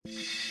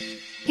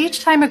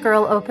Each time a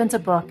girl opens a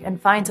book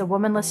and finds a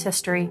womanless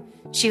history,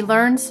 she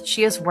learns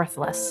she is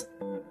worthless.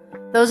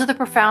 Those are the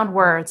profound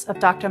words of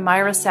Dr.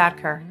 Myra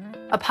Sadker,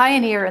 a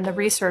pioneer in the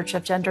research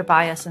of gender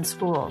bias in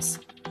schools.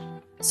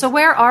 So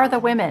where are the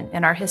women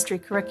in our history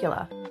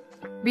curricula?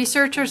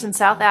 Researchers in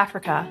South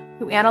Africa,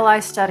 who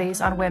analyze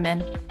studies on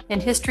women in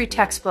history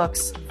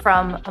textbooks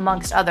from,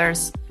 amongst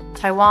others,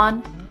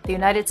 Taiwan, the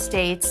United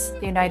States,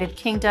 the United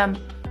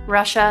Kingdom,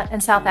 Russia,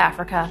 and South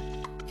Africa,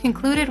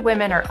 concluded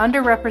women are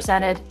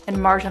underrepresented and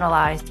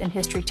marginalized in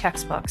history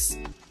textbooks.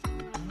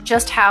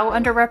 Just how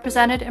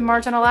underrepresented and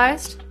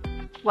marginalized?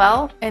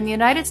 Well, in the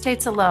United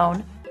States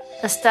alone,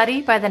 a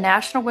study by the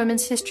National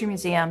Women's History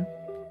Museum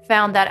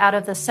found that out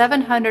of the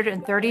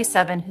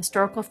 737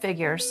 historical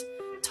figures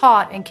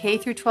taught in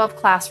K-12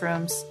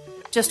 classrooms,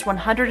 just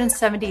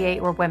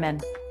 178 were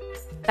women.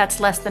 That's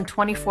less than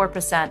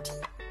 24%.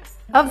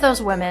 Of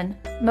those women,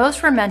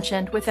 most were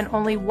mentioned within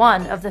only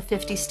one of the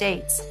 50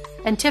 states,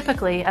 and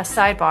typically as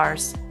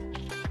sidebars.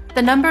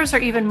 The numbers are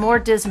even more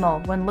dismal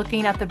when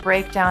looking at the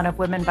breakdown of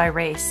women by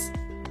race.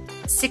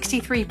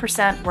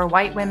 63% were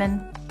white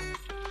women,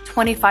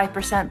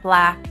 25%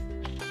 Black,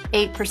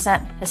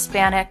 8%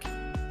 Hispanic,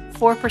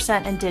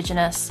 4%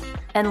 Indigenous,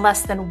 and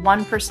less than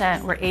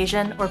 1% were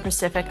Asian or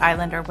Pacific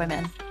Islander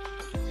women.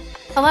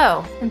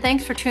 Hello, and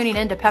thanks for tuning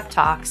in to Pep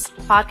Talks,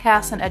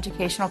 podcasts on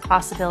educational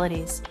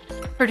possibilities,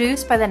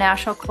 produced by the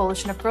National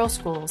Coalition of Girls'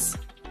 Schools.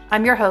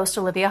 I'm your host,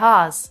 Olivia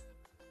Hawes.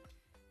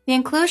 The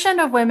inclusion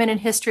of women in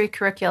history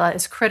curricula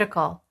is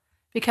critical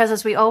because,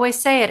 as we always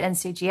say at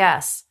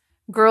NCGS,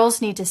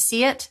 girls need to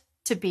see it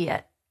to be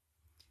it.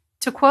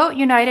 To quote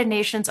United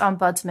Nations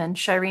Ombudsman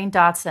Shireen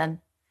Dotson,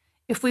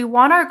 "If we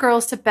want our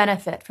girls to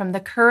benefit from the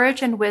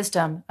courage and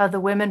wisdom of the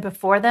women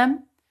before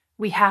them,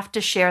 we have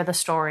to share the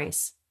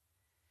stories."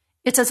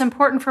 It's as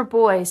important for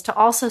boys to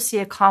also see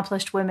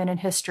accomplished women in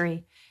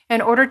history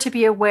in order to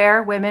be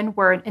aware women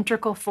were an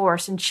integral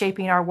force in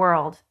shaping our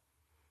world.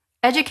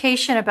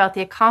 Education about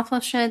the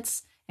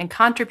accomplishments and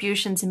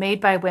contributions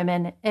made by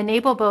women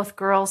enable both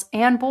girls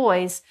and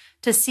boys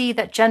to see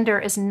that gender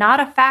is not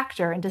a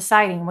factor in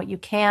deciding what you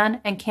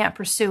can and can't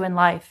pursue in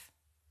life.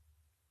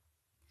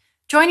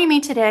 Joining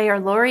me today are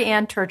Lori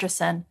Ann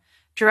Turgeson,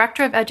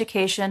 Director of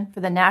Education for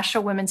the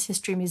National Women's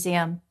History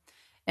Museum,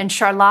 and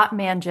Charlotte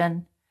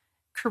Mangan,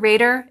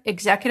 Curator,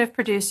 Executive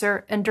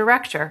Producer, and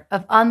Director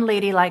of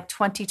Unladylike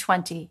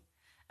 2020,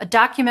 a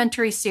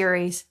documentary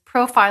series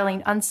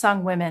profiling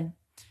unsung women,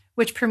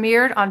 which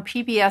premiered on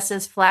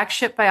PBS's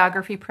flagship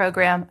biography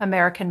program,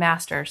 American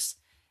Masters,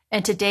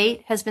 and to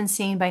date has been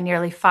seen by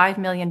nearly 5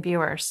 million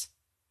viewers.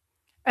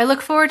 I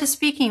look forward to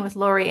speaking with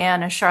Lori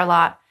Ann and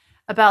Charlotte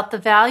about the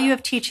value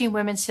of teaching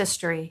women's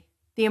history,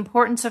 the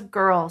importance of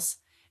girls,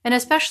 and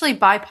especially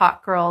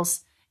BIPOC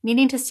girls,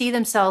 needing to see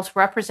themselves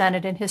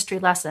represented in history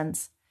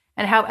lessons,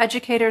 and how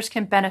educators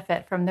can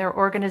benefit from their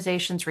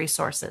organization's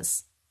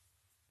resources.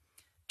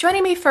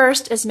 Joining me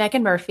first is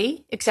Megan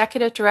Murphy,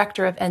 Executive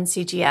Director of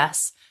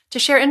NCGS, to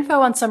share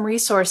info on some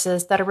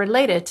resources that are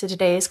related to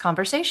today's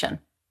conversation.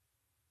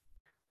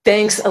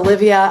 Thanks,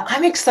 Olivia.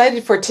 I'm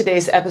excited for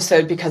today's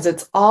episode because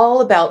it's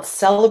all about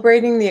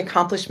celebrating the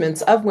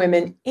accomplishments of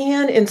women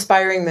and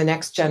inspiring the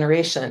next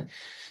generation.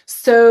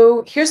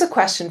 So here's a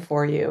question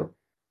for you.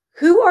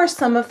 Who are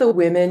some of the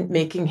women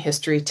making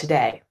history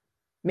today?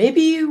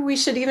 Maybe we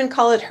should even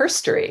call it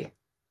herstory.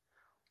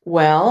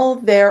 Well,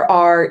 there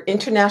are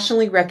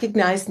internationally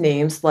recognized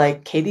names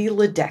like Katie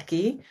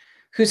Ledecky,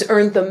 who's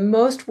earned the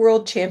most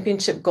world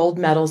championship gold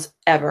medals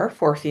ever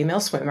for a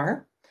female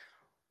swimmer.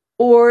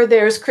 Or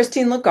there's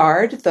Christine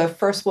Lagarde, the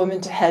first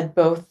woman to head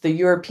both the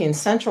European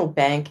Central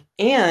Bank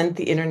and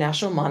the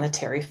International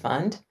Monetary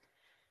Fund.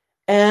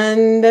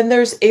 And then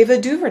there's Ava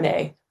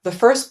DuVernay, the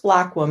first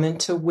Black woman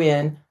to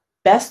win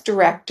Best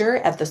Director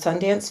at the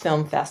Sundance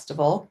Film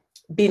Festival,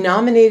 be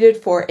nominated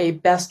for a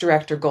Best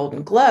Director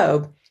Golden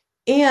Globe,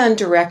 and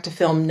direct a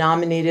film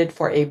nominated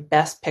for a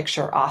Best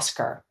Picture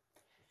Oscar.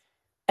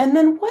 And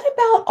then what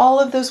about all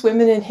of those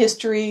women in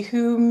history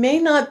who may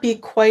not be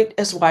quite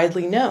as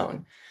widely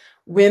known?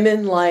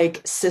 Women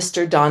like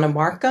Sister Donna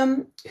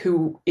Markham,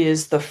 who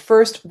is the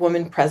first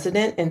woman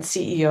president and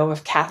CEO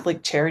of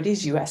Catholic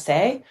Charities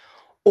USA,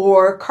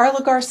 or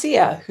Carla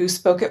Garcia, who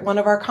spoke at one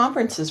of our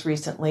conferences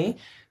recently,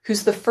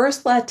 who's the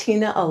first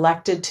Latina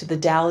elected to the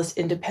Dallas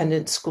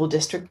Independent School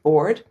District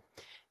Board.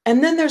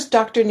 And then there's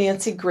Dr.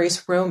 Nancy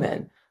Grace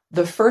Roman,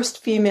 the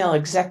first female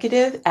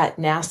executive at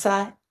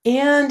NASA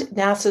and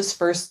NASA's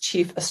first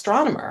chief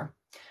astronomer.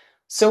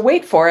 So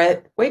wait for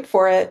it.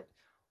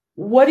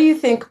 What do you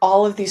think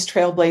all of these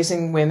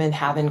trailblazing women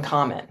have in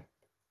common?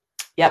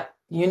 Yep,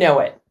 you know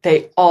it.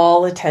 They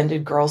all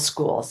attended girls'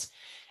 schools.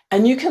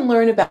 And you can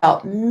learn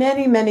about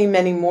many, many,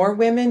 many more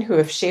women who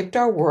have shaped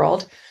our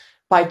world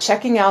by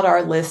checking out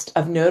our list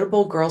of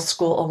notable girls'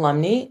 school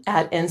alumni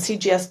at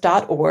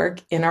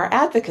ncgs.org in our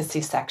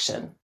advocacy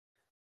section.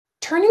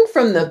 Turning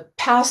from the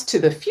past to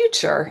the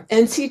future,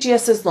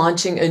 NCGS is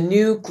launching a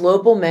new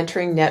global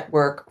mentoring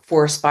network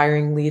for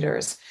aspiring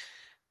leaders.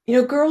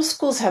 Girls'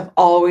 schools have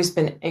always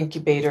been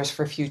incubators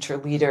for future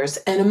leaders,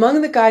 and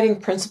among the guiding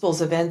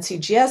principles of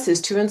NCGS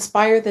is to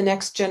inspire the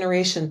next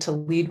generation to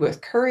lead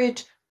with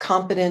courage,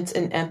 competence,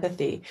 and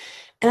empathy.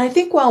 And I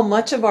think while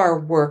much of our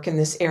work in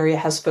this area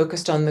has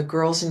focused on the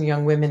girls and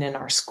young women in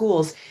our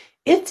schools,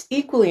 it's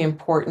equally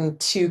important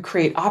to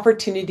create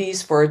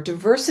opportunities for a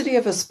diversity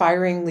of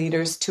aspiring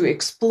leaders to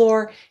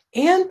explore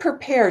and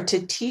prepare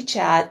to teach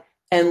at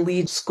and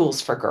lead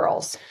schools for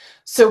girls.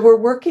 So we're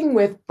working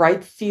with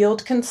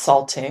Brightfield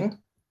Consulting,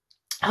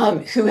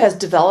 who has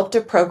developed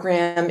a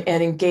program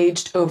and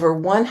engaged over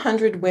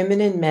 100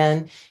 women and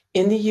men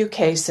in the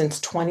UK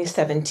since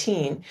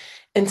 2017.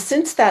 And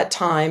since that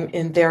time,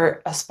 in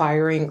their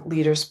Aspiring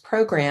Leaders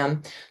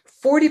program,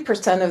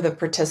 40% of the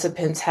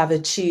participants have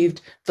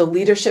achieved the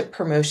leadership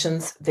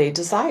promotions they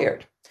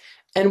desired.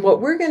 And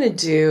what we're going to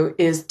do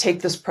is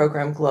take this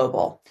program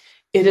global.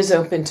 It is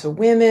open to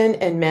women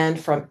and men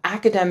from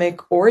academic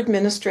or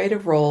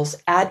administrative roles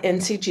at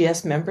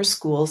NCGS member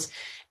schools,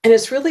 and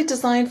it's really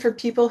designed for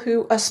people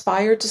who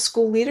aspire to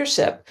school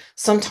leadership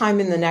sometime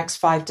in the next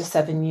 5 to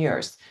 7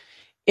 years.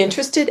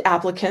 Interested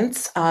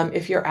applicants,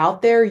 if you're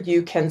out there,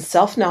 you can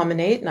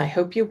self-nominate, and I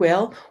hope you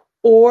will,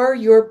 or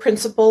your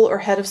principal or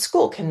head of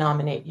school can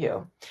nominate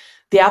you.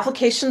 The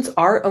applications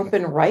are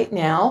open right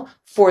now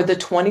for the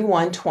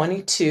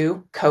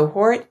 21-22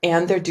 cohort,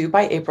 and they're due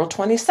by April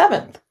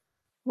 27th.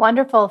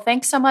 Wonderful.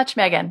 Thanks so much,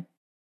 Megan.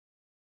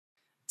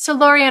 So,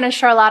 Lorianne and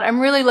Charlotte,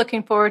 I'm really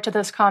looking forward to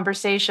this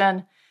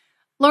conversation.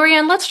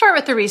 Lorianne, let's start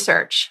with the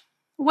research.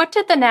 What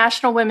did the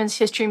National Women's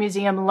History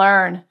Museum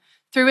learn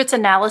through its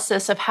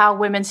analysis of how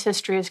women's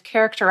history is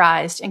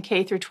characterized in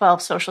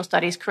K-12 social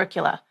studies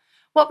curricula?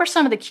 What were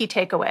some of the key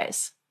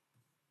takeaways?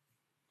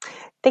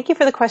 Thank you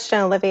for the question,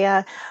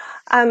 Olivia.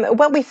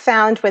 What we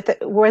found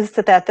was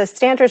that the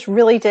standards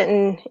really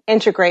didn't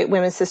integrate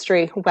women's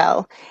history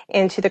well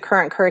into the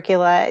current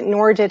curricula,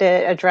 nor did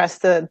it address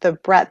the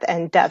breadth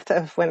and depth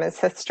of women's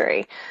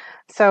history.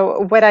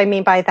 So what I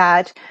mean by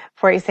that,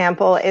 for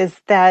example, is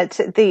that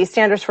the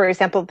standards, for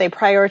example, they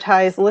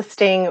prioritize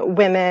listing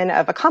women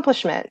of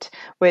accomplishment,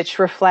 which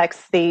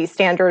reflects the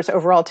standards'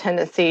 overall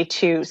tendency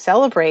to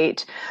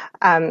celebrate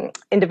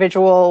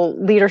individual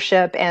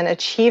leadership and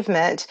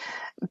achievement,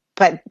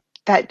 but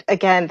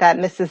that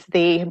misses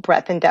the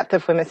breadth and depth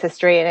of women's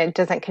history, and it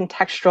doesn't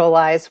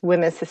contextualize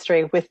women's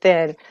history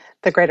within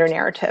the greater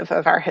narrative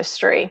of our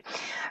history.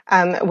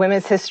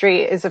 Women's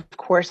history is, of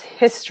course,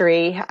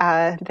 history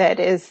that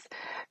is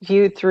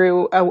viewed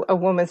through a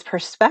woman's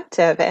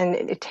perspective, and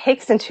it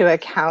takes into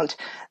account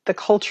the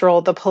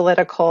cultural, the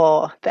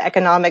political, the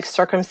economic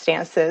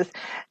circumstances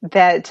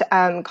that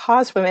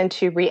cause women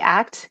to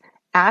react,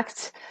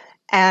 act,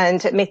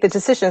 and make the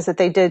decisions that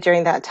they did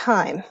during that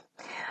time.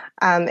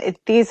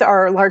 These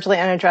are largely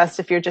unaddressed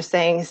if you're just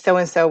saying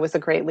so-and-so was a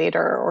great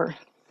leader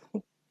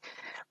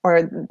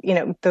or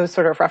those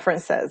sort of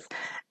references.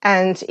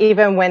 And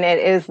even when it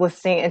is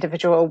listing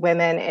individual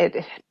women,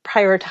 it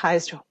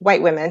prioritized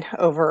white women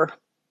over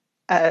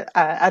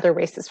other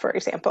races, for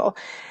example.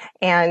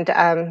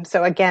 And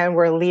so again,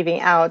 we're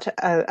leaving out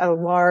a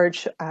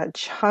large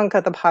chunk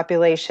of the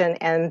population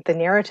and the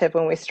narrative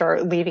when we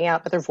start leaving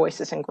out other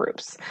voices and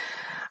groups.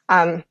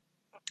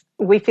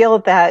 We feel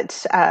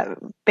that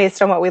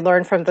based on what we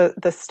learned from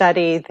the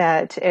study,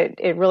 that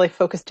it really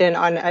focused in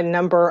on a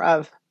number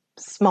of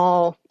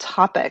small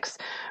topics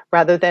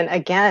rather than,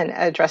 again,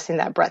 addressing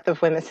that breadth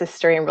of women's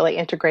history and really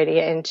integrating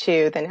it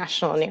into the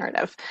national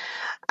narrative.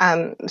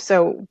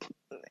 So,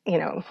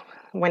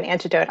 one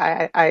antidote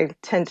I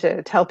tend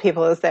to tell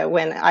people is that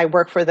when I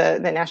work for the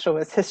National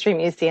Women's History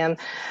Museum,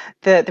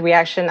 the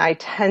reaction I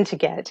tend to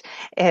get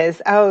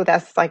is, oh,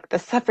 that's like the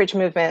suffrage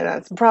movement,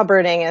 that's bra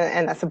burning,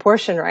 and that's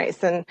abortion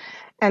rights. And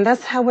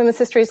that's how women's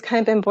history has kind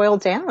of been boiled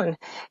down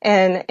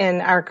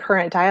in our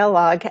current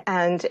dialogue.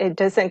 And it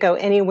doesn't go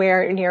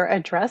anywhere near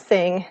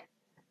addressing,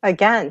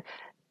 again,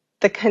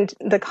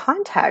 the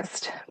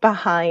context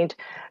behind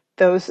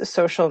those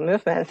social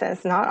movements. And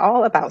it's not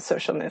all about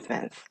social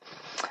movements.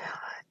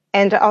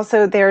 And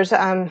also there's,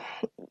 the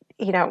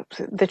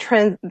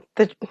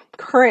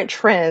current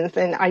trends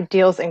and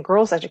ideals in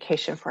girls'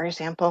 education, for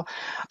example,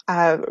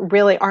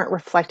 really aren't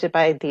reflected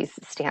by these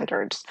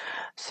standards.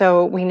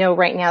 So we know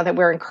right now that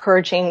we're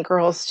encouraging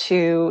girls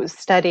to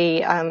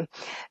study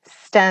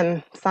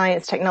STEM,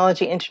 science,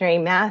 technology,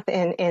 engineering, math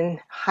in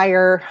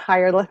higher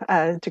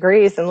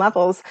degrees and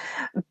levels,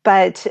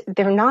 but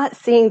they're not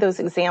seeing those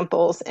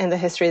examples in the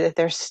history that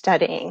they're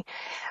studying.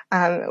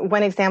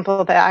 One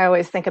example that I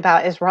always think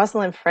about is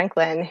Rosalind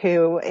Franklin,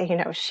 who,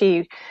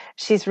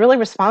 she's really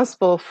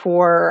responsible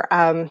for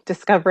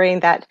discovering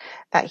that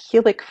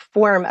helic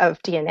form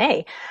of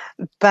DNA,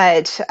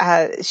 but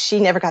she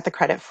never got the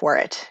credit for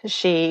it.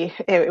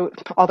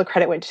 All the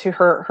credit went to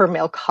her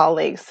male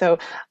colleagues. So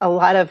a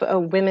lot of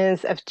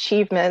women's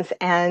achievements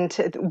and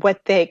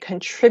what they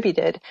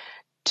contributed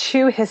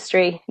to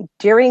history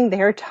during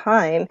their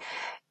time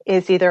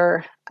is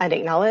either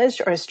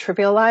unacknowledged or is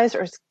trivialized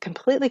or is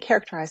completely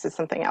characterized as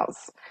something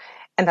else.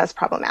 And that's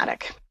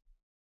problematic.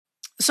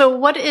 So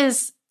what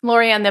is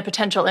Lorianne, the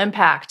potential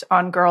impact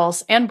on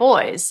girls and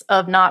boys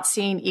of not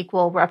seeing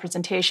equal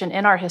representation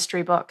in our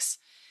history books.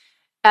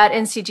 At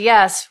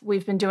NCGS,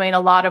 we've been doing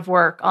a lot of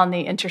work on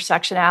the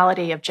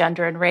intersectionality of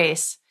gender and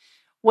race.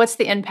 What's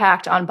the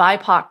impact on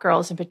BIPOC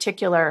girls in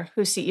particular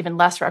who see even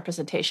less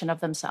representation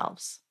of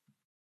themselves?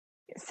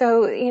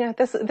 So,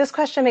 this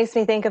question makes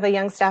me think of a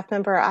young staff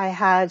member I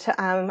had.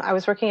 I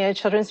was working at a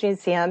children's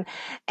museum,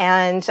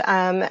 and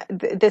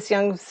this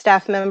young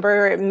staff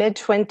member,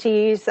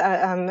 mid-20s,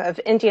 of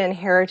Indian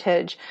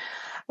heritage,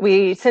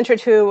 we sent her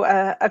to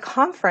a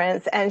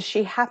conference, and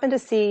she happened to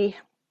see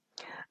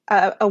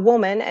a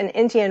woman, an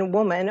Indian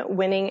woman,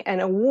 winning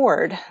an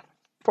award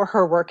for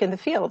her work in the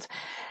field.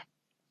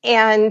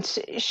 And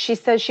she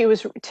said she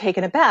was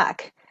taken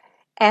aback.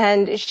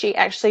 And she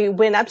actually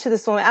went up to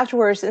this woman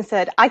afterwards and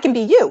said, "I can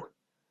be you.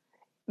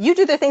 You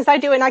do the things I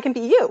do and I can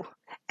be you."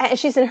 And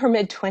she's in her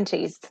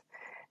mid-20s.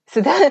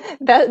 So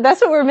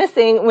that's what we're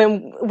missing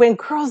when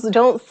girls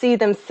don't see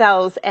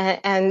themselves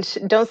and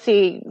don't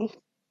see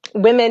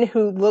women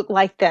who look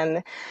like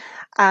them,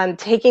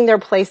 taking their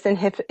place in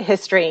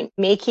history,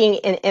 making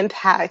an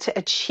impact,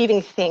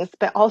 achieving things,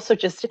 but also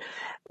just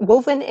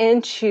woven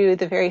into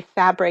the very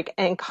fabric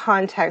and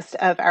context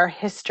of our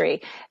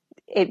history.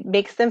 It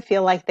makes them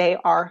feel like they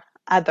are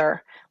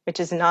other, which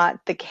is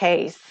not the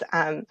case.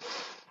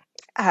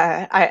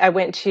 I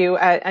went to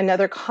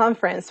another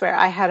conference where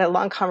I had a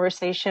long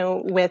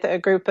conversation with a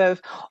group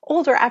of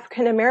older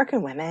African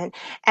American women,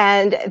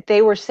 and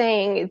they were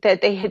saying that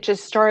they had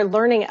just started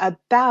learning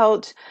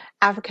about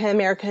African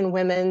American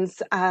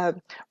women's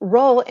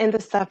role in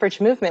the suffrage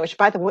movement, which,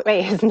 by the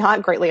way, is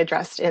not greatly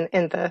addressed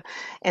in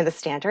the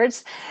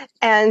standards.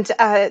 And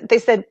they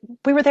said,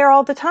 "We were there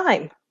all the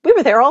time. We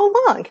were there all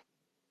along."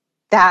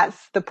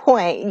 That's the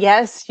point.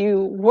 Yes,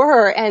 you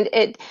were. And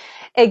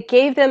it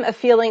gave them a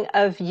feeling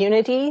of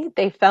unity.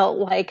 They felt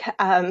like,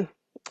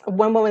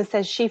 one woman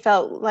says she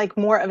felt like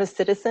more of a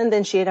citizen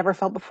than she had ever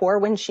felt before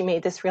when she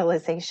made this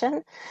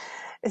realization.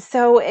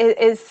 So it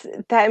is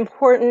that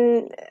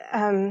important,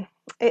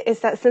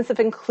 it's that sense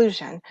of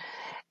inclusion.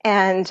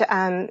 And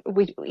I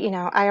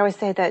always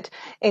say that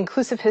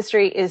inclusive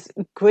history is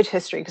good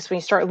history, because when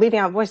you start leaving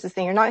out voices,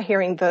 then you're not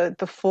hearing the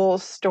full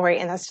story,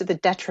 and that's to the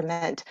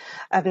detriment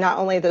of not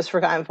only those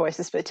forgotten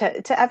voices, but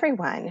to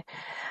everyone.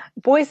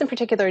 Boys in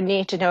particular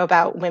need to know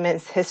about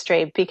women's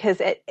history because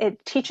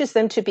it teaches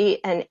them to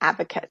be an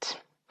advocate.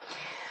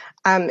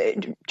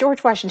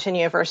 George Washington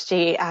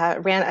University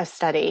ran a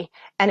study,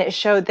 and it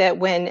showed that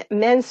when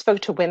men spoke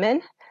to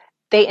women,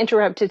 they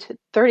interrupted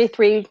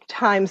 33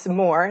 times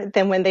more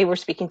than when they were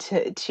speaking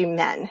to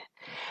men.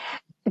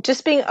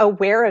 Just being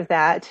aware of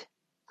that,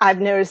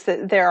 I've noticed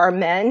that there are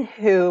men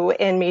who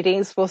in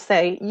meetings will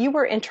say, "You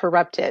were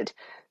interrupted.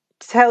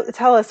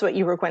 Tell us what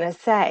you were going to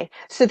say."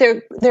 So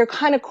they're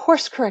kind of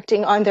course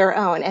correcting on their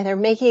own, and they're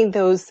making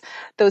those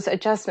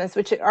adjustments,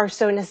 which are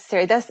so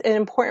necessary. That's an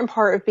important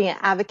part of being an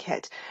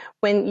advocate.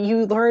 When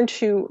you learn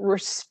to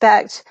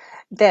respect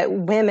that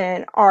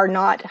women are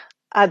not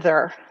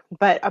other,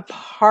 but a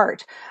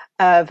part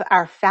of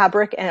our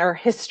fabric and our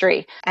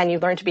history, and you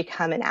learn to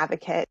become an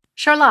advocate.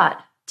 Charlotte,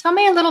 tell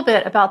me a little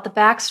bit about the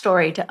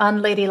backstory to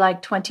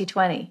Unladylike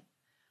 2020.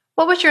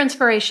 What was your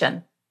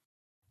inspiration?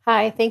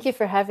 Hi, thank you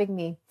for having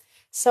me.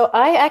 So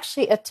I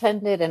actually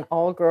attended an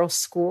all-girls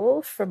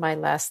school for my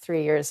last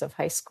 3 years of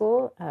high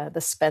school,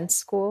 the Spence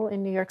School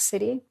in New York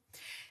City,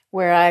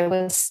 where I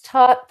was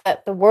taught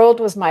that the world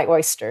was my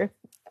oyster.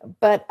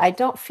 But I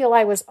don't feel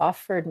I was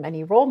offered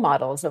many role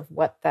models of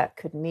what that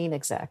could mean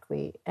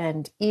exactly.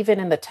 And even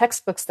in the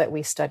textbooks that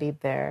we studied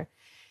there,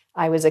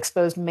 I was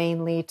exposed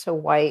mainly to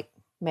white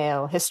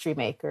male history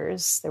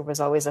makers. There was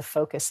always a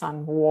focus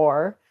on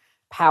war,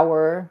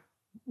 power,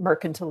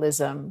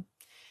 mercantilism.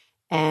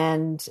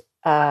 And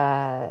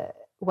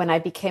when I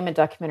became a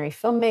documentary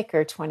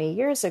filmmaker 20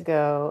 years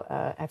ago,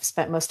 I've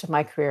spent most of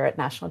my career at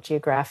National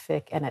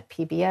Geographic and at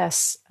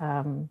PBS.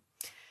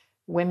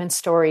 Women's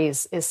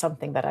stories is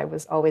something that I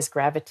was always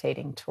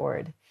gravitating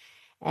toward.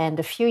 And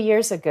a few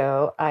years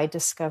ago, I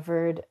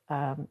discovered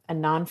a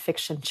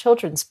nonfiction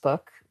children's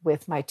book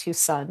with my two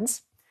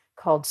sons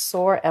called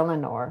Soar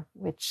Eleanor,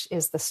 which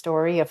is the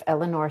story of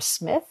Eleanor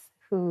Smith,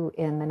 who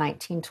in the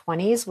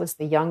 1920s was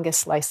the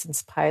youngest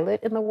licensed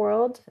pilot in the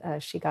world.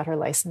 She got her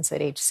license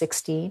at age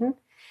 16.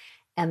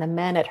 And the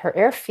men at her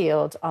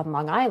airfield on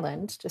Long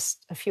Island,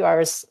 just a few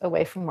hours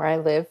away from where I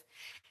live,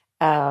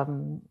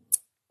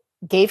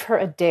 gave her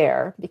a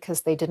dare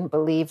because they didn't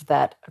believe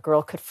that a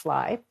girl could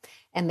fly.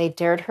 And they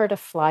dared her to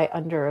fly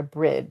under a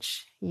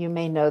bridge. You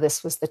may know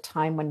this was the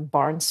time when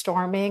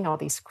barnstorming, all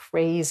these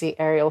crazy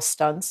aerial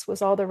stunts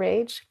was all the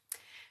rage.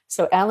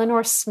 So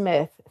Eleanor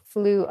Smith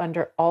flew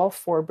under all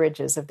 4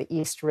 bridges of the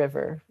East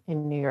River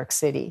in New York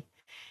City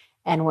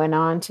and went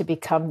on to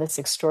become this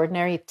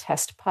extraordinary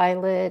test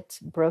pilot,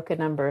 broke a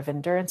number of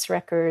endurance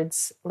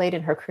records. Late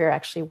in her career,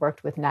 actually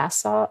worked with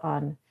NASA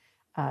on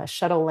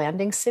shuttle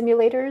landing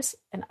simulators.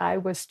 And I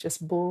was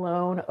just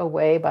blown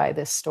away by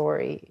this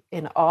story,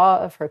 in awe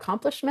of her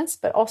accomplishments,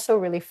 but also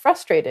really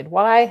frustrated.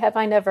 Why have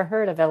I never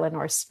heard of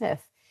Eleanor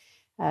Smith?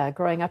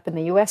 Growing up in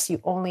the US, you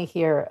only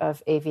hear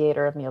of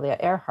aviator Amelia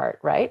Earhart,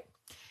 right?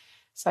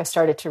 So I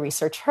started to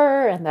research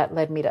her, and that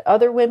led me to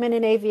other women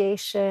in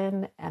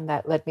aviation, and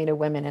that led me to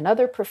women in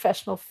other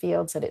professional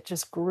fields, and it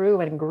just grew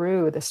and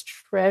grew, this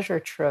treasure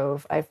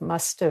trove. I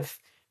must have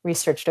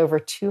researched over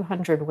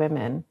 200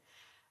 women,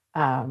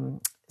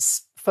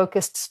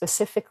 focused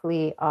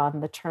specifically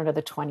on the turn of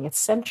the 20th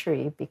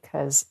century,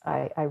 because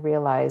I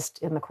realized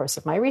in the course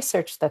of my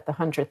research that the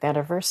 100th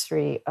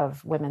anniversary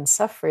of women's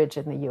suffrage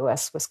in the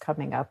US was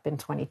coming up in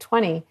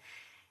 2020.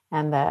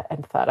 And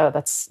thought, oh,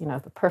 that's,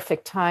 the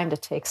perfect time to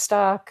take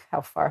stock.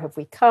 How far have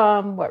we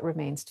come? What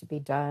remains to be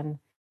done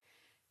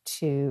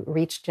to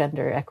reach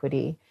gender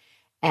equity?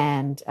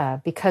 And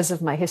because of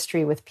my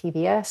history with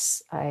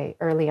PBS, I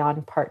early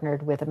on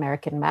partnered with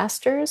American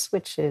Masters,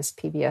 which is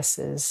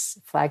PBS's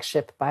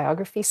flagship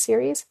biography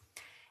series.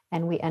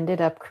 And we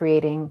ended up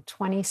creating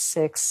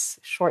 26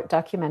 short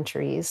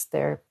documentaries.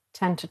 They're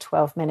 10 to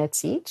 12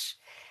 minutes each,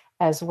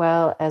 as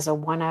well as a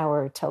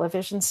 1-hour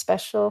television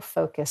special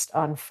focused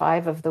on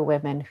 5 of the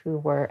women who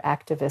were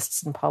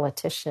activists and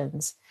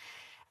politicians,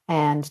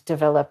 and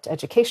developed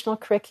educational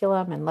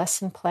curriculum and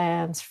lesson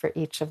plans for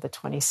each of the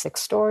 26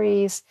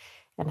 stories,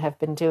 and have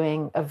been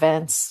doing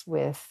events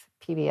with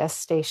PBS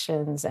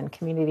stations and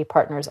community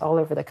partners all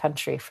over the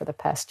country for the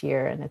past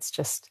year. And it's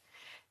just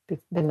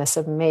been this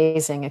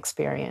amazing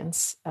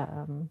experience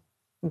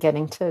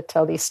getting to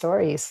tell these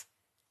stories.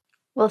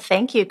 Well,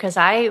 thank you, because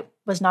I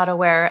was not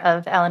aware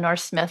of Eleanor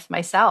Smith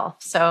myself.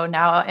 So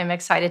now I'm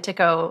excited to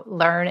go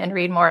learn and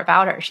read more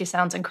about her. She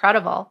sounds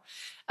incredible.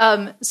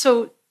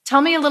 So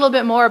tell me a little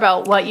bit more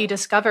about what you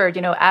discovered,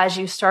 as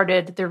you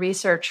started the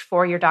research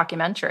for your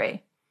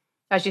documentary,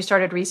 as you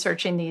started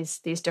researching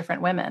these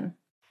different women.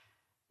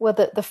 Well,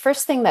 the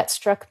first thing that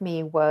struck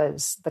me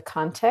was the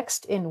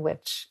context in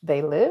which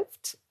they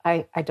lived.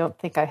 I don't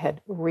think I had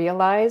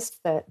realized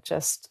that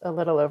just a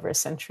little over a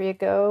century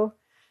ago,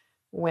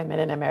 women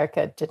in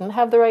America didn't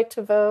have the right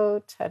to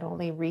vote, had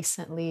only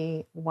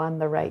recently won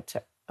the right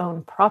to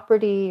own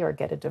property or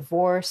get a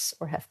divorce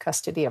or have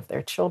custody of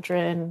their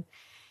children,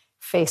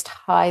 faced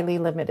highly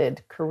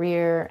limited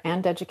career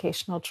and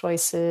educational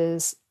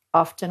choices,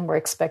 often were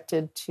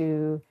expected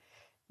to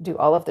do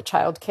all of the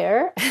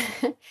childcare.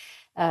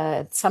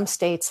 Some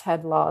states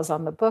had laws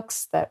on the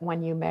books that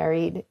when you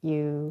married,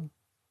 you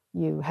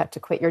had to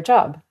quit your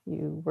job.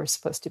 You were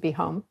supposed to be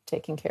home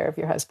taking care of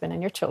your husband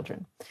and your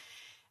children.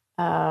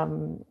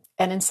 And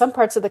in some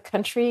parts of the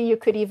country, you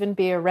could even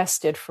be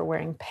arrested for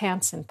wearing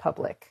pants in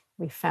public.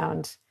 We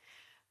found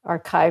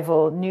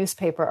archival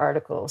newspaper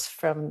articles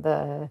from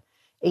the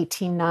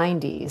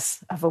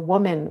 1890s of a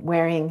woman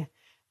wearing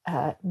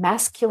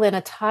masculine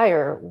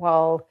attire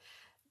while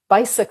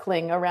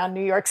bicycling around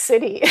New York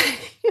City,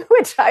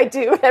 which I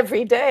do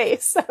every day.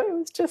 So it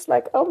was just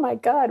like, oh my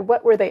God,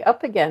 what were they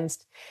up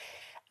against?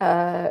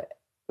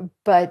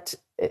 But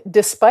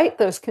despite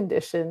those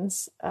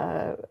conditions,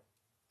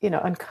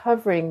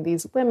 uncovering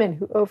these women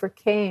who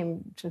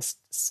overcame just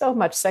so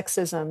much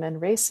sexism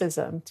and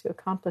racism to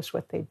accomplish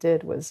what they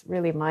did was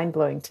really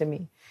mind-blowing to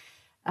me.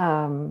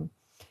 And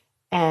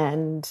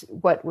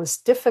what was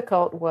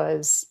difficult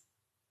was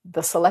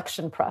the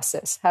selection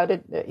process. How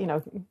did,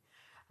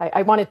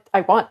 I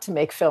want to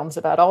make films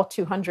about all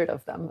 200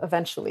 of them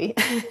eventually,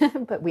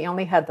 but we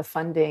only had the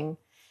funding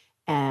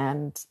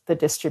and the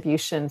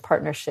distribution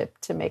partnership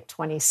to make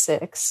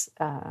 26.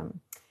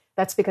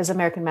 That's because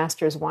American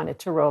Masters wanted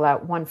to roll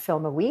out one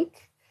film a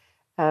week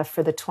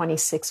for the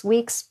 26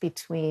 weeks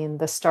between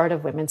the start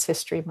of Women's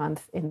History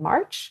Month in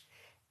March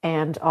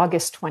and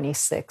August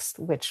 26th,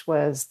 which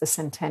was the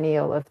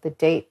centennial of the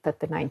date that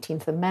the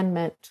 19th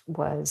Amendment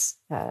was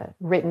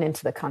written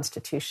into the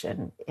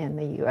Constitution in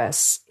the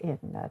U.S. in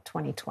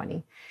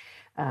 2020.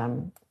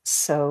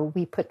 So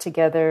we put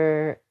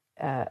together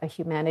a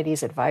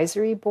humanities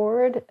advisory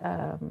board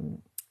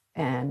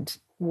and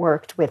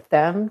worked with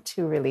them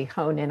to really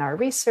hone in our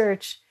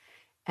research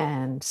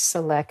and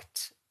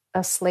select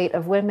a slate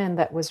of women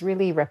that was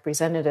really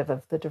representative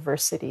of the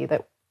diversity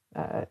that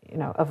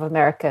of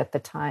America at the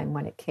time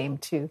when it came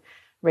to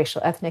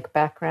racial ethnic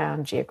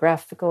background,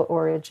 geographical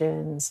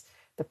origins,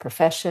 the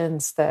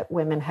professions that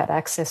women had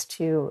access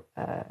to.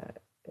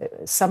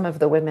 Some of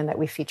the women that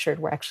we featured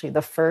were actually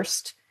the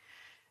first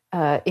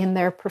in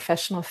their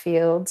professional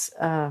fields,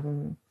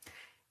 and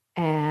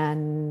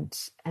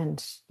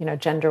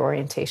gender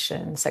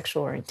orientation,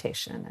 sexual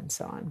orientation, and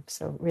so on.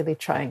 So really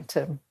trying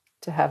to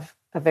have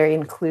a very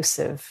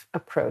inclusive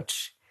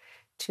approach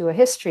to a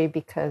history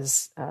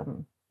because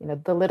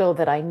the little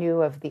that I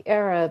knew of the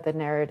era, the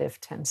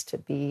narrative tends to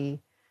be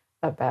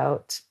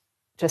about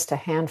just a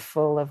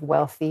handful of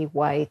wealthy,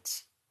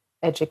 white,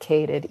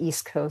 educated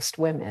East Coast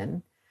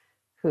women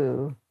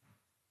who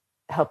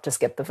helped us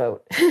get the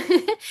vote.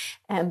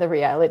 And the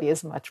reality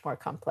is much more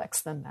complex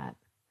than that.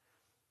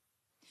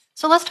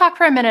 So let's talk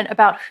for a minute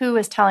about who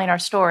is telling our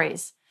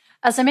stories.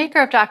 As a maker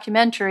of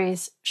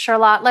documentaries,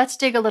 Charlotte, let's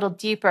dig a little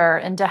deeper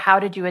into how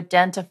did you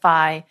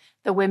identify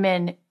the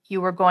women you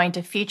were going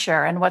to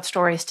feature and what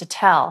stories to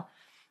tell.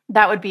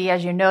 That would be,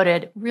 as you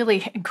noted,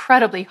 really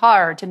incredibly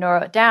hard to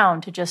narrow it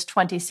down to just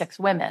 26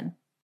 women.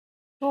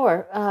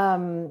 Sure.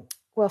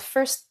 Well,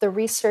 first, the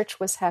research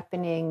was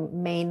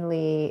happening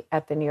mainly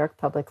at the New York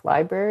Public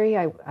Library.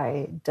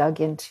 I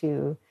dug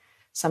into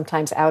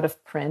sometimes out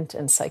of print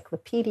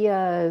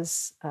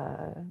encyclopedias,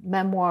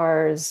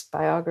 memoirs,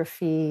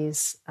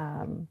 biographies.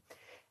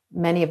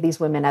 Many of these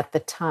women at the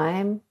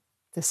time,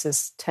 this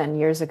is 10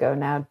 years ago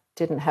now,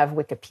 didn't have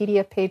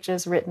Wikipedia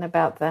pages written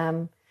about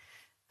them.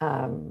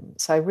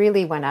 So I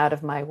really went out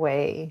of my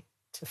way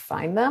to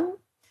find them.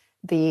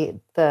 The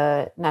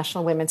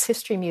National Women's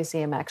History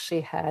Museum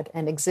actually had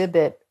an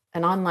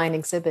online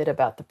exhibit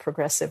about the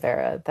progressive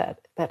era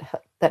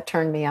that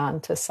turned me on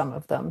to some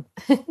of them,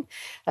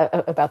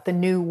 about the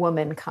new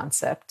woman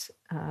concept.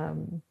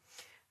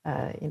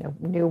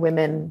 New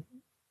women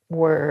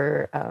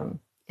were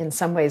in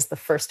some ways the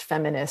first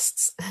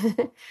feminists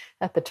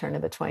at the turn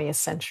of the 20th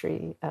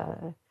century,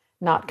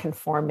 not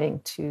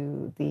conforming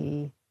to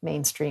the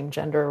mainstream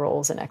gender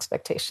roles and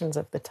expectations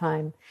of the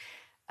time.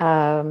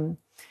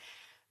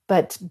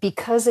 But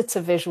because it's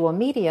a visual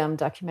medium,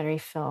 documentary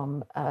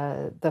film,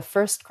 the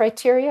first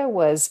criteria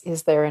was,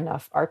 is there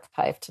enough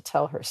archive to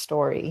tell her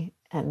story?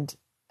 And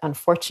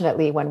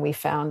unfortunately, when we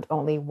found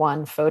only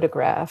one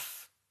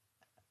photograph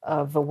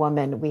of a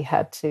woman, we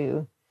had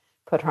to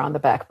put her on the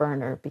back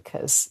burner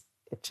because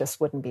it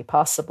just wouldn't be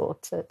possible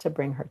to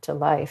bring her to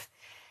life.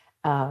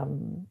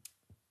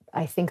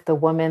 I think the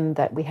woman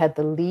that we had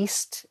the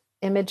least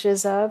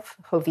images of,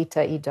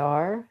 Jovita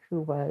Idar, who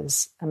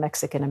was a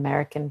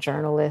Mexican-American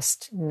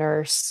journalist,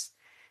 nurse,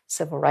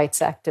 civil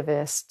rights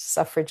activist,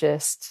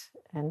 suffragist,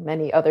 and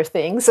many other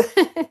things.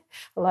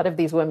 A lot of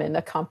these women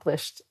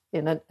accomplished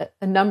in a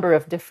number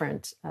of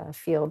different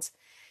fields.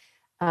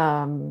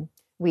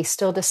 We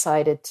still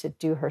decided to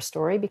do her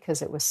story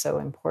because it was so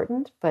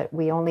important, but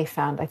we only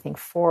found, I think,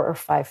 4 or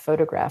 5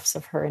 photographs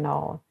of her in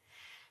all.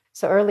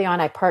 So early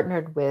on, I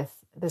partnered with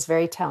this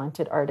very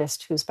talented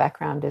artist whose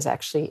background is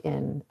actually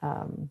in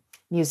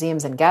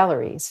museums and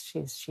galleries.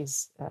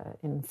 She's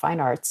in fine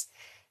arts.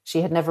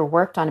 She had never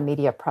worked on a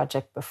media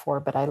project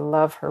before, but I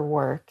love her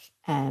work.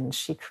 And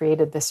she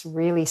created this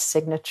really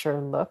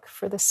signature look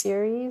for the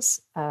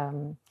series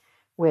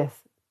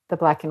with the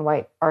black and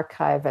white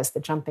archive as the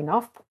jumping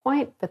off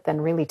point, but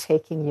then really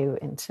taking you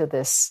into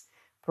this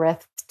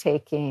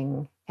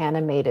breathtaking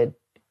animated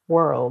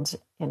world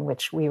in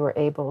which we were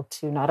able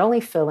to not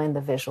only fill in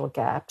the visual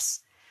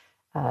gaps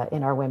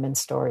in our women's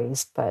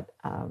stories, but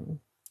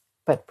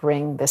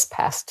bring this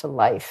past to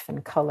life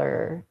and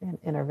color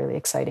in a really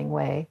exciting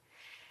way.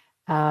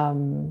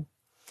 And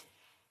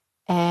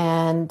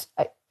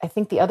I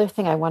think the other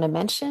thing I want to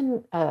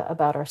mention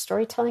about our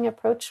storytelling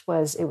approach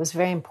was it was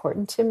very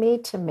important to me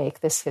to make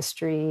this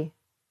history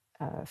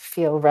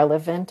feel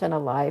relevant and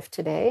alive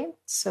today.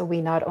 So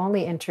we not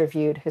only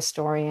interviewed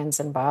historians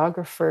and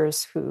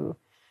biographers who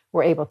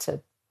were able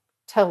to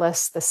tell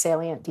us the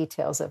salient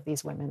details of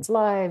these women's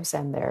lives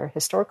and their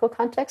historical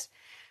context,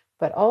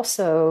 but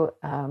also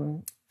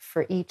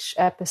for each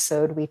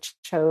episode, we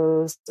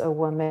chose a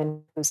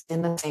woman who's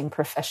in the same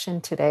profession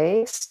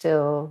today,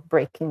 still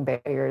breaking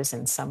barriers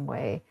in some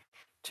way,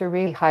 to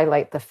really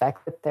highlight the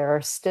fact that there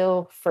are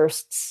still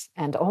firsts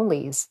and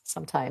onlys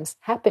sometimes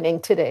happening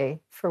today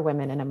for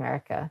women in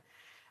America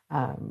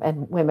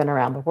and women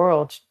around the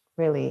world,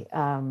 really.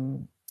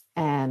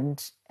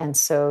 And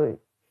so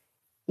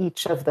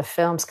each of the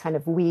films kind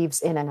of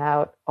weaves in and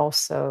out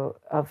also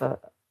of a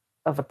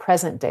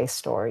present day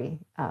story,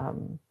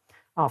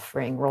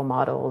 offering role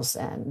models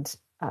and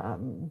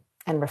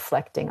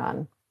reflecting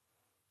on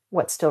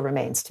what still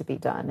remains to be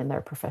done in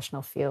their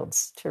professional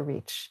fields to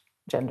reach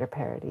gender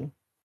parity.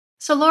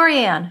 So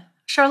Lori-Ann,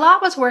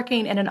 Charlotte was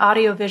working in an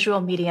audiovisual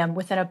medium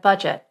within a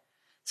budget.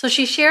 So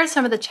she shared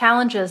some of the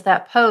challenges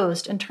that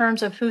posed in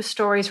terms of whose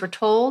stories were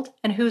told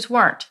and whose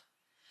weren't.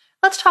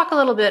 Let's talk a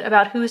little bit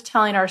about who's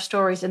telling our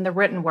stories in the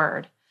written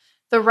word,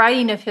 the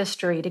writing of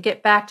history, to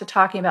get back to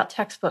talking about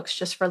textbooks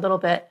just for a little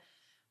bit.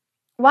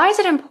 Why is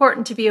it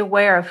important to be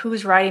aware of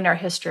who's writing our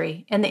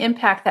history and the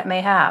impact that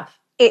may have?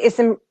 It's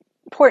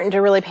important to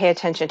really pay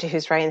attention to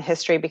who's writing the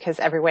history because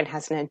everyone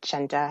has an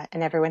agenda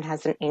and everyone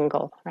has an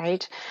angle,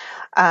 right?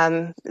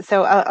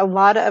 So a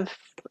lot of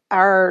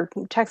our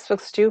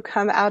textbooks do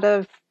come out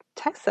of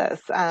Texas.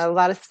 A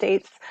lot of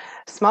states,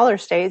 smaller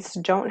states,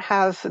 don't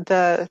have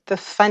the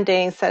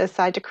funding set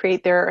aside to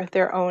create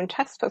their own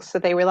textbooks, so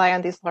they rely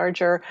on these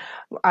larger,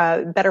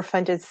 better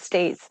funded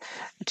states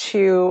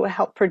to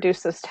help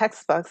produce those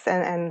textbooks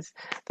and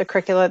the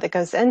curricula that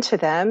goes into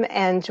them.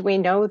 And we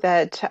know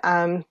that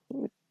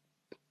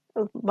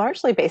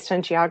largely based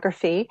on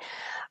geography,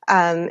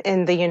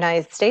 in the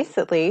United States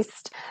at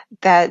least,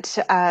 that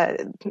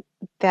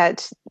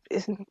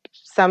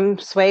some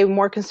sway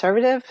more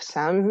conservative,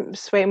 some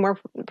sway more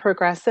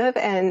progressive,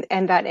 and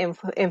that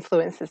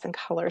influences and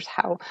colors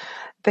how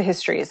the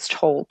history is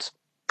told.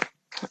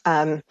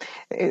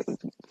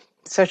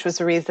 such was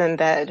the reason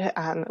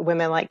that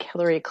women like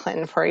Hillary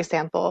Clinton, for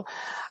example,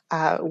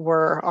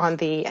 were on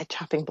the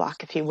chopping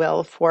block, if you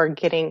will, for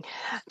getting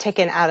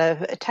taken out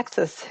of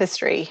Texas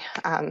history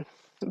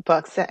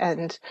books.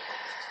 And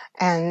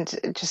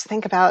just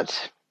think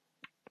about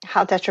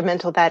how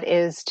detrimental that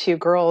is to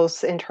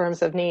girls in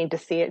terms of needing to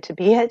see it to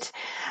be it.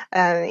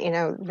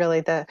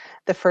 Really the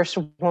first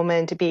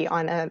woman to be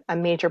on a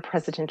major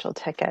presidential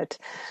ticket.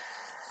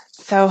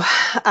 So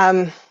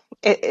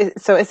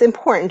so it's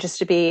important just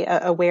to be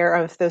aware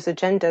of those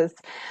agendas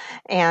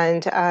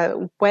and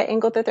what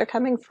angle that they're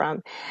coming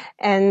from.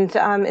 And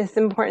it's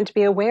important to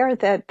be aware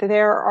that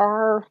there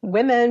are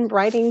women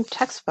writing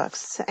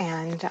textbooks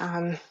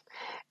and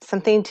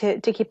something to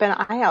keep an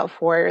eye out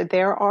for.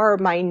 There are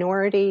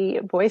minority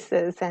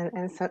voices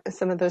and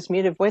some of those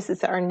muted voices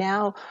that are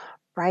now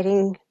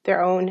writing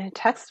their own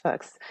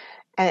textbooks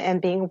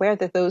and being aware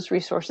that those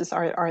resources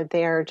are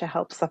there to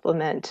help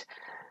supplement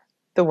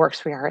the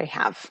works we already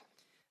have.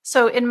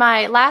 So in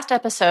my last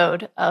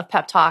episode of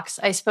Pep Talks,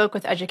 I spoke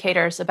with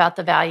educators about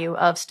the value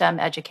of STEM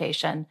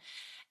education,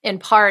 in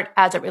part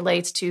as it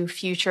relates to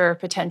future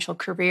potential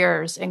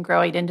careers in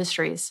growing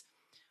industries.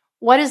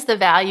 What is the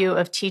value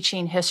of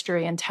teaching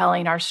history and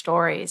telling our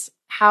stories?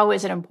 How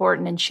is it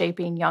important in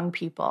shaping young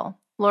people?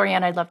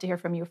 Lorianne, I'd love to hear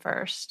from you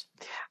first.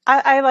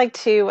 I like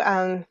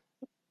to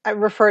I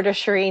refer to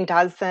Shireen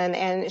Dodson,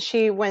 and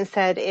she once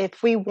said,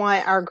 if we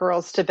want our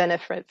girls to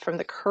benefit from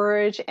the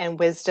courage and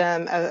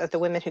wisdom of the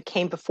women who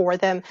came before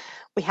them,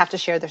 we have to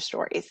share their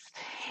stories.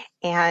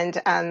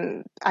 And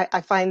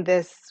I find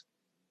this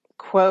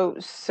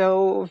quote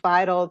so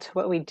vital to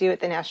what we do at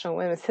the National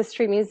Women's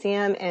History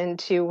Museum and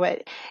to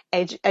what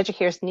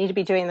educators need to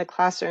be doing in the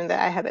classroom,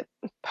 that I have it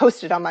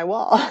posted on my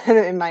wall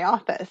in my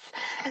office.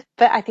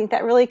 But I think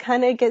that really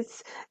kind of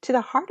gets to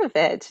the heart of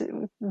it.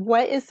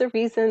 What is the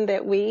reason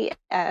that we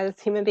as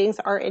human beings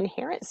are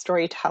inherent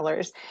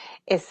storytellers?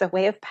 It's a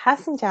way of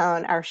passing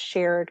down our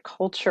shared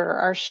culture,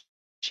 our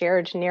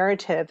shared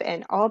narrative,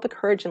 and all the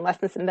courage and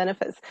lessons and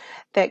benefits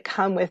that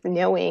come with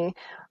knowing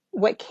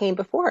what came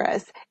before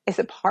us. Is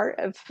a part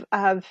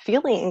of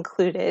feeling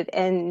included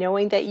and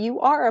knowing that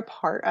you are a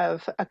part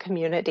of a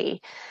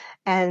community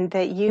and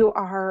that you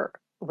are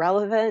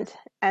relevant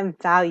and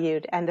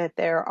valued and that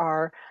there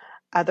are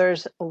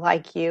others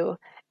like you.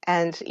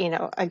 And,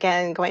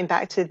 again, going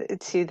back to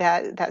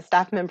that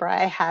staff member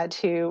I had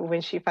who,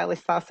 when she finally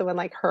saw someone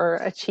like her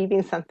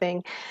achieving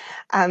something,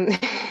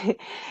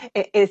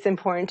 it's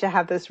important to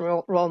have those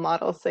role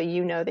models so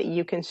you know that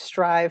you can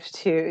strive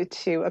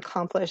to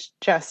accomplish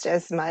just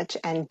as much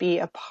and be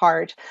a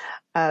part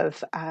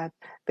of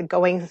the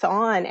goings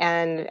on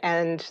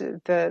and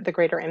the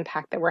greater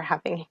impact that we're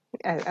having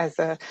as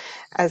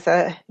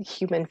a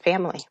human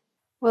family.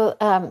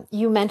 Well,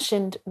 you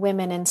mentioned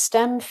women in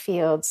STEM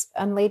fields.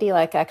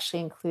 Unladylike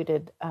actually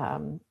included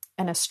an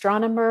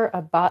astronomer,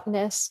 a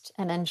botanist,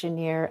 an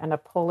engineer, and a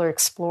polar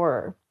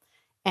explorer,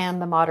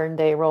 and the modern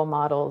day role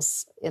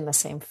models in the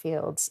same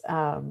fields.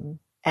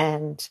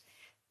 And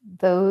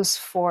those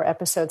 4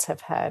 episodes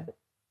have had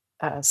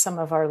some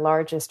of our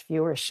largest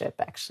viewership,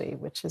 actually,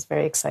 which is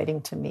very exciting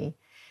to me.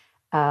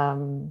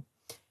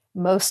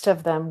 Most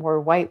of them were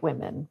white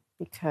women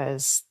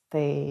because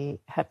they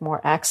had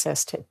more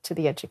access to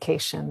the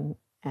education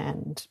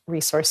and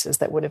resources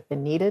that would have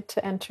been needed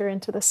to enter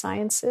into the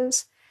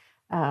sciences.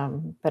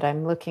 But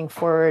I'm looking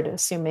forward,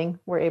 assuming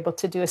we're able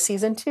to do a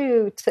season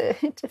 2,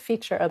 to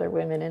feature other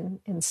women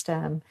in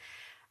STEM.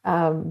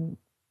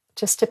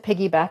 Just to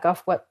piggyback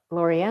off what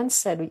Lorianne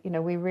said,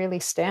 we really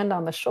stand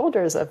on the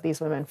shoulders of these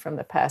women from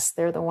the past.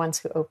 They're the ones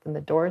who opened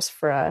the doors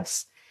for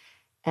us.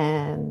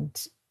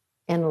 And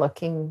in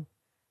looking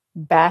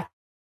back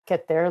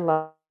at their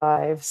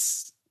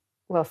lives,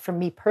 well, for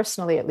me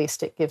personally, at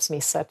least, it gives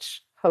me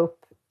such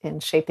hope in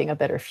shaping a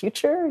better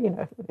future.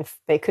 If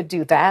they could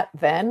do that,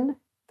 then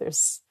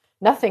there's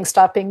nothing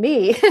stopping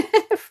me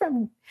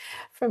from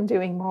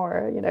doing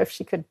more. If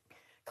she could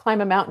climb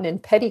a mountain in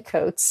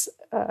petticoats,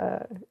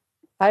 I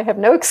have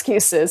no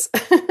excuses.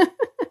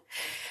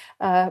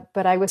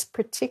 But I was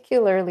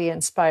particularly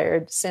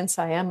inspired, since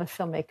I am a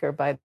filmmaker,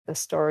 by the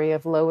story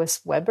of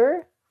Lois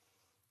Weber,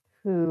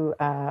 who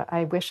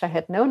I wish I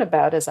had known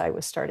about as I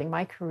was starting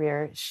my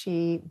career.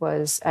 She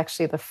was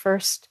actually the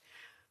first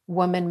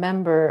woman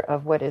member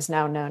of what is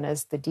now known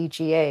as the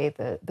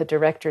DGA, the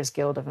Directors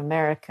Guild of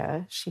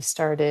America. She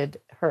started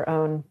her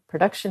own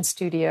production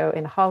studio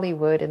in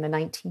Hollywood in the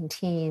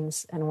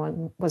 19-teens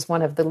and was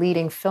one of the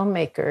leading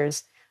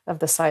filmmakers of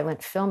the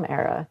silent film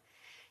era.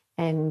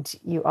 And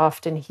you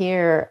often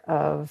hear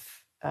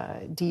of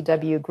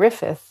D.W.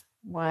 Griffith.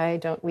 Why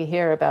don't we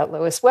hear about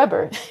Lois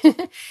Weber?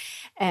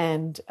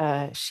 And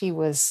she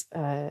was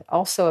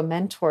also a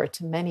mentor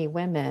to many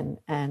women.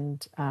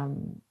 And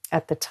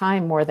at the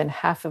time, more than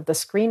half of the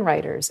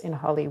screenwriters in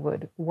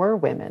Hollywood were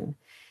women.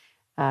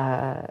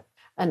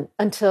 And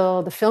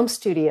until the film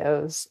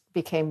studios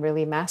became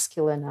really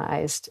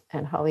masculinized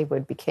and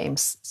Hollywood became,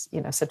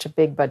 such a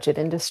big budget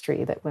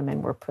industry that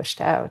women were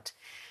pushed out.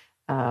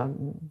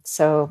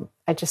 So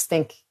I just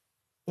think,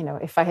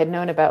 if I had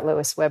known about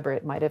Lois Weber,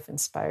 it might have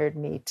inspired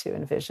me to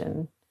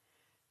envision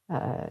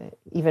an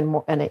even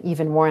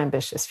more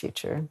ambitious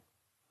future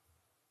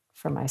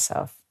for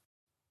myself.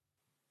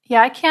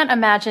 Yeah, I can't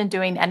imagine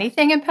doing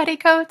anything in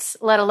petticoats,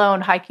 let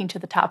alone hiking to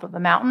the top of a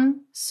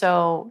mountain.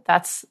 So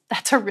that's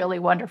a really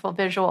wonderful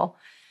visual.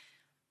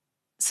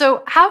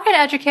 So how can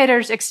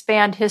educators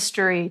expand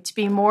history to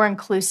be more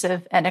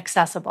inclusive and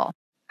accessible?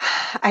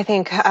 I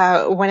think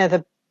one of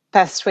the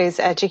best ways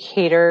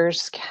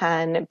educators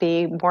can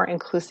be more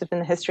inclusive in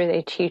the history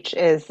they teach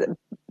is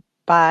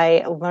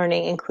by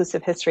learning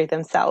inclusive history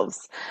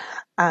themselves.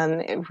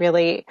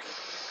 Really,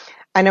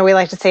 I know we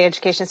like to say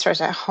education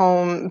starts at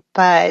home,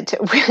 but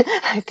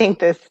I think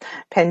this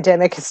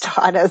pandemic has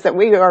taught us that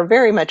we are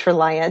very much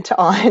reliant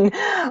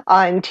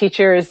on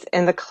teachers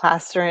in the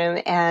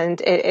classroom, and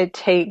it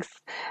takes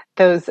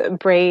those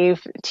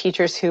brave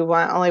teachers who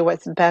want only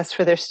what's best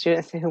for their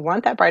students and who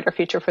want that brighter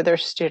future for their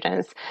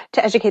students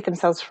to educate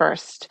themselves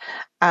first.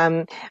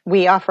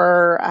 We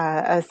offer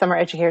a Summer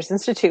Educators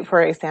Institute, for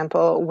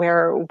example,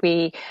 where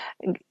we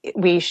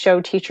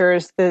show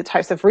teachers the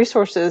types of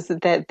resources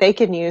that they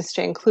can use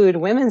to include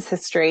women's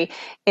history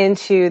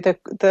into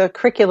the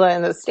curricula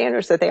and those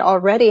standards that they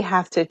already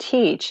have to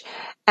teach.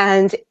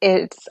 And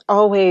it's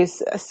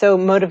always so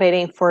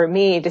motivating for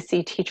me to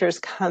see teachers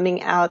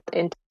coming out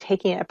and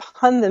taking it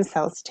upon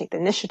themselves to take the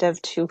initiative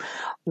to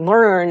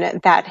learn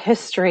that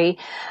history,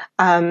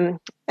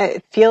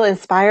 feel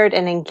inspired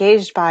and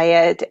engaged by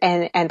it,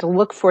 and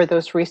look for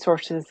those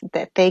resources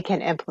that they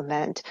can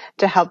implement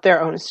to help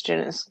their own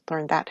students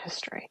learn that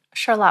history.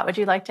 Charlotte, would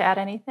you like to add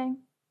anything?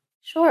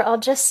 Sure. I'll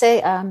just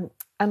say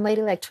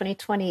Unladylike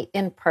 2020,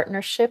 in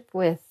partnership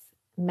with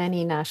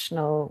many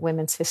national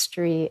women's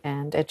history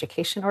and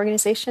education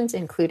organizations,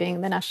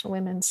 including the National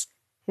Women's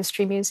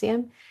History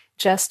Museum,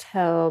 just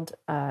held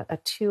a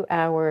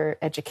 2-hour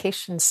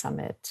education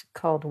summit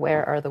called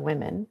Where Are the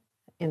Women?,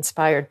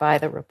 inspired by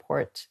the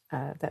report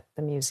that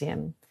the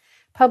museum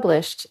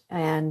published.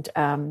 And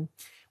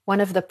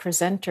one of the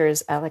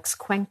presenters, Alex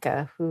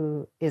Cuenca,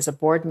 who is a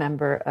board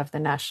member of the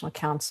National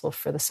Council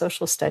for the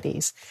Social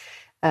Studies,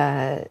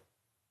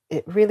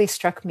 it really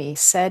struck me,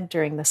 said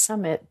during the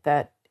summit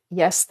that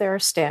yes, there are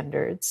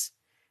standards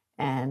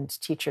and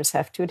teachers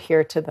have to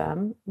adhere to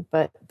them,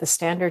 but the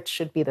standards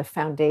should be the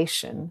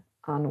foundation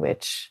on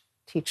which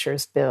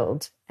teachers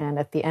build. And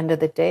at the end of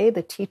the day,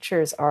 the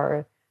teachers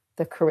are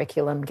the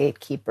curriculum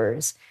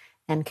gatekeepers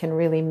and can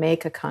really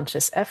make a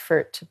conscious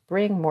effort to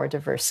bring more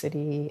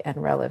diversity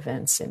and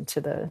relevance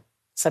into the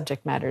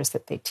subject matters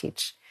that they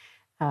teach.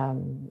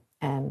 And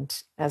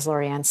as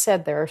Lorianne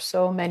said, there are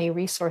so many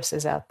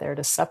resources out there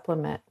to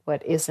supplement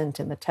what isn't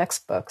in the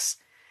textbooks.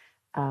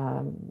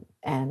 And,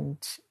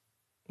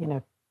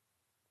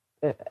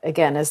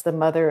 again, as the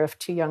mother of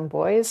 2 young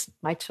boys,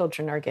 my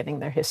children are getting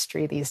their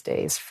history these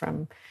days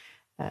from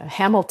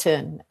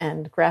Hamilton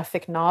and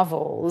graphic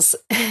novels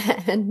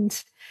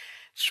and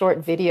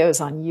short videos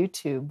on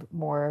YouTube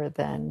more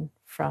than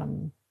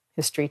from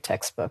history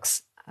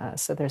textbooks.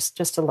 So there's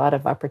just a lot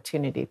of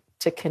opportunity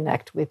to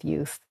connect with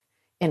youth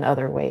in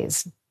other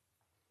ways.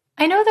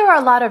 I know there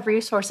are a lot of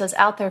resources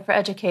out there for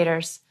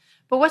educators,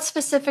 but what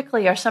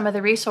specifically are some of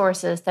the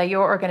resources that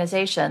your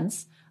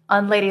organizations,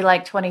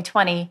 Unladylike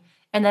 2020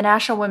 and the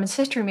National Women's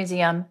History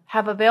Museum,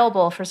 have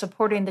available for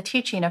supporting the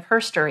teaching of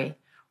herstory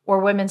or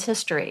women's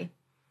history?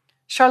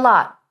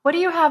 Charlotte, what do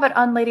you have at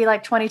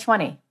Unladylike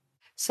 2020?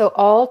 So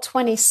all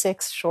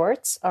 26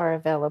 shorts are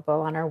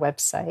available on our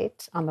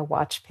website on the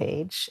watch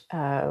page.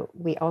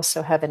 We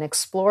also have an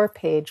explore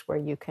page where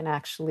you can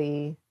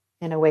actually,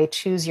 in a way,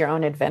 choose your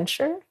own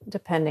adventure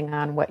depending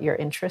on what your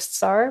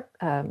interests are,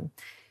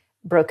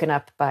 broken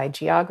up by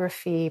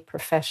geography,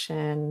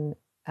 profession,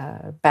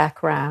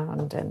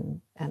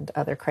 background, and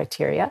other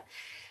criteria.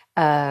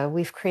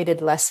 We've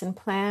created lesson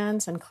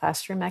plans and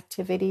classroom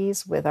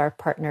activities with our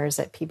partners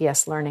at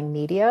PBS Learning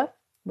Media,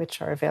 which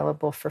are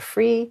available for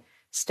free,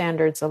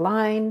 standards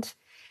aligned,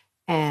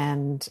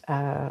 and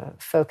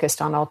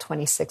focused on all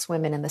 26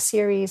 women in the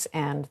series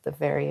and the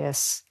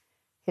various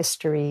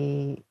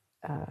history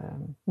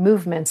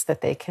movements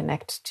that they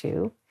connect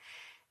to.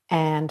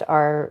 And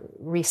our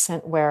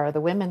recent Where Are the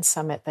Women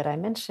Summit that I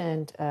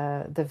mentioned,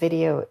 the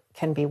video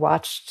can be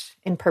watched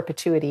in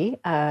perpetuity,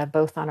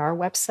 both on our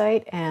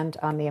website and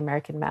on the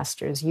American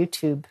Masters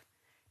YouTube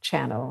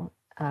channel.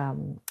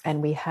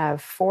 And we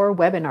have 4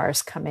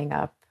 webinars coming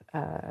up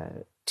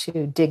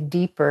to dig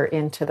deeper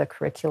into the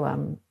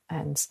curriculum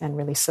and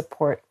really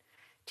support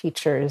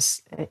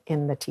teachers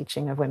in the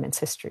teaching of women's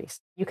histories.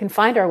 You can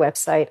find our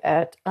website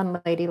at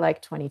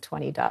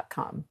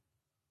unladylike2020.com.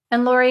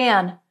 And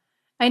Lorianne,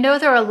 I know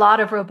there are a lot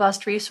of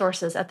robust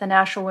resources at the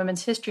National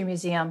Women's History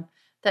Museum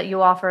that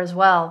you offer as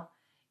well.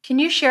 Can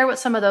you share what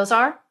some of those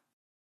are?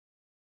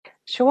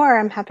 Sure,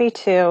 I'm happy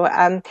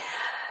to.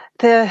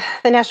 The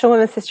National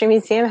Women's History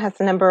Museum has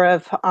a number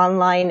of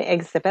online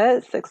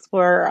exhibits,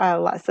 explore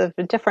lots of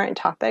different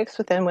topics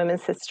within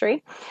women's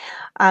history.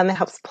 It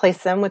helps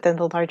place them within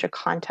the larger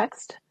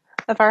context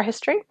of our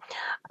history.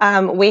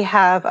 We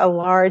have a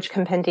large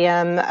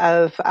compendium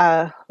of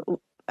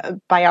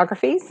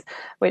biographies,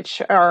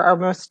 which are our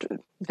most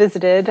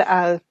visited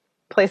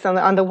place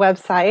on the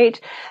website.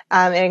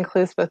 It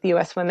includes both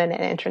U.S. women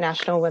and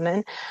international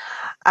women.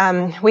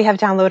 We have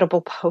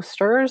downloadable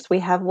posters. We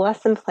have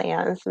lesson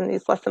plans, and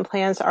these lesson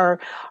plans are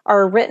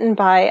written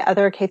by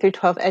other K through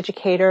 12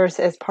 educators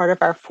as part of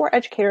our For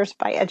Educators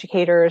by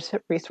Educators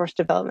resource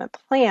development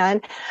plan.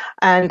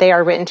 And they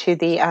are written to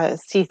the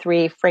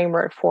C3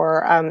 framework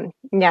for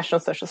National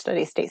Social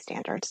Studies state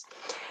standards.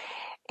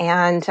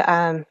 And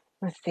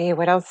let's see,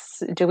 what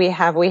else do we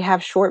have? We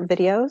have short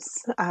videos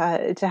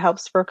to help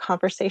spur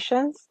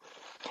conversations.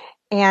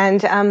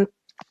 And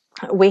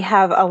we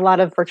have a lot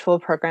of virtual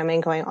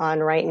programming going on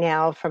right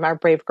now, from our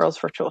Brave Girls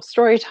Virtual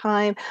Story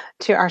Time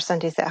to our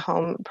Sundays at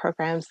Home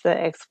programs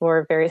that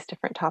explore various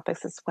different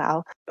topics as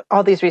well.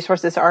 All these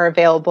resources are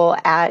available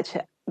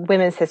at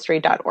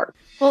womenshistory.org.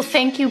 Well,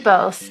 thank you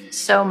both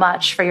so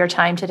much for your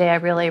time today. I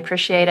really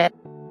appreciate it.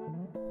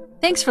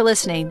 Thanks for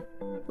listening.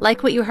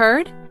 Like what you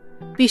heard?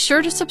 Be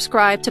sure to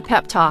subscribe to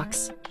Pep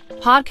Talks,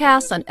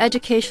 podcasts on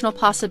educational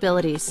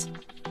possibilities,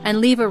 and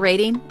leave a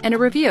rating and a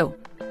review.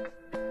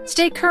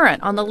 Stay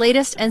current on the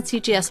latest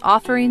NCGS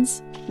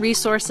offerings,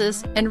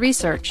 resources, and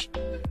research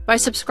by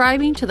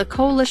subscribing to the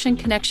Coalition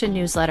Connection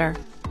newsletter,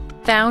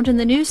 found in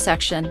the news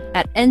section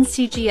at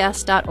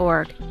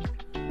ncgs.org.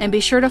 And be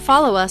sure to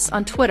follow us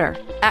on Twitter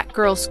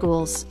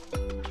 @GirlSchools.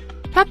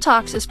 Pep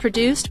Talks is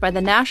produced by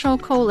the National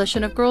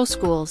Coalition of Girls'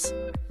 Schools,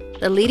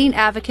 the leading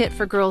advocate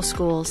for girls'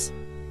 schools,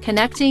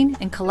 connecting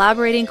and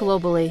collaborating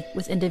globally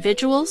with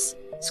individuals,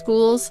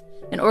 schools,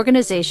 and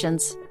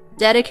organizations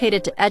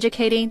dedicated to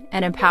educating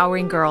and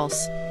empowering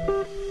girls.